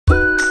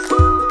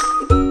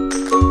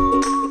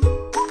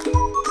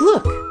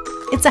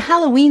It's a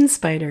Halloween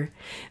spider.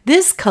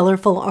 This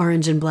colorful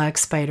orange and black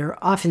spider,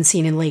 often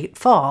seen in late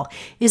fall,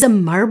 is a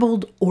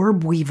marbled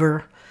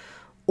orbweaver.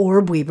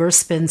 Orbweavers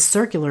spin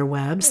circular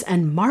webs,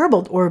 and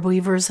marbled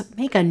orbweavers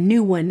make a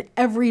new one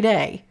every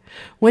day.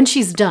 When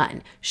she's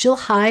done, she'll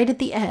hide at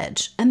the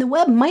edge, and the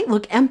web might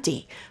look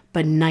empty,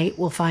 but night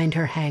will find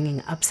her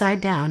hanging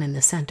upside down in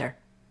the center.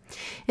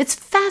 It's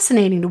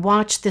fascinating to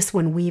watch this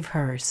one weave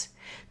hers.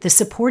 The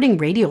supporting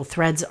radial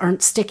threads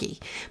aren't sticky,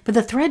 but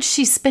the threads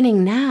she's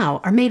spinning now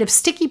are made of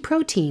sticky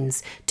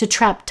proteins to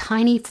trap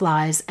tiny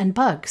flies and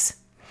bugs.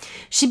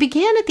 She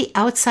began at the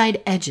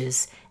outside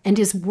edges and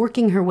is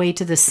working her way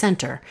to the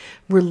center,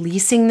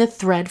 releasing the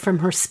thread from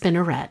her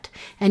spinneret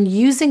and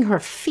using her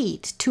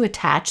feet to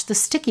attach the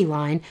sticky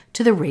line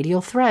to the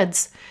radial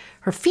threads.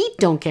 Her feet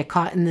don't get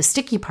caught in the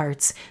sticky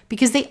parts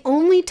because they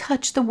only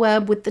touch the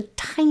web with the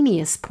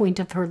tiniest point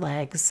of her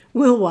legs.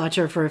 We'll watch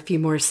her for a few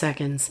more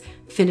seconds,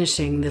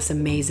 finishing this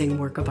amazing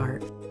work of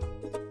art.